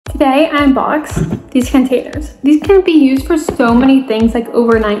Today I unboxed these containers. These can be used for so many things like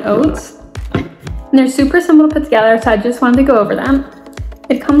overnight oats. And they're super simple to put together, so I just wanted to go over them.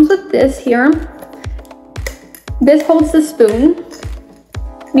 It comes with this here. This holds the spoon.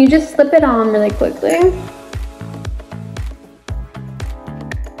 And you just slip it on really quickly.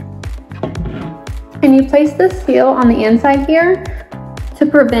 And you place the seal on the inside here to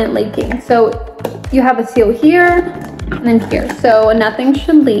prevent leaking. So you have a seal here and then here, so nothing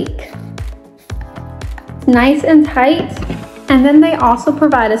should leak. It's nice and tight. And then they also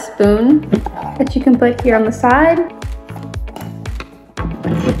provide a spoon that you can put here on the side.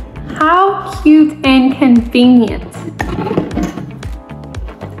 How cute and convenient.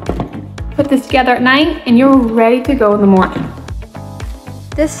 Put this together at night and you're ready to go in the morning.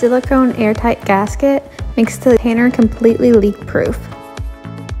 This silicone airtight gasket makes the container completely leak-proof.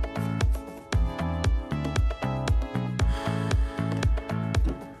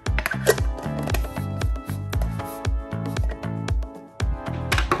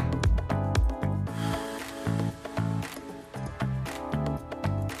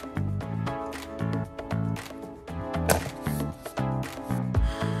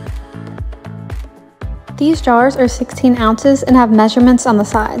 These jars are 16 ounces and have measurements on the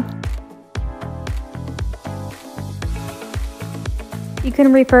side. You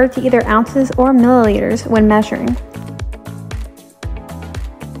can refer to either ounces or milliliters when measuring.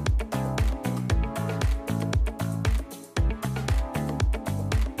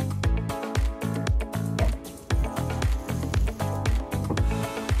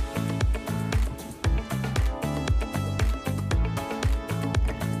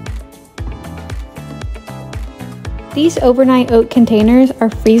 These overnight oat containers are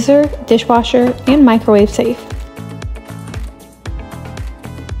freezer, dishwasher, and microwave safe.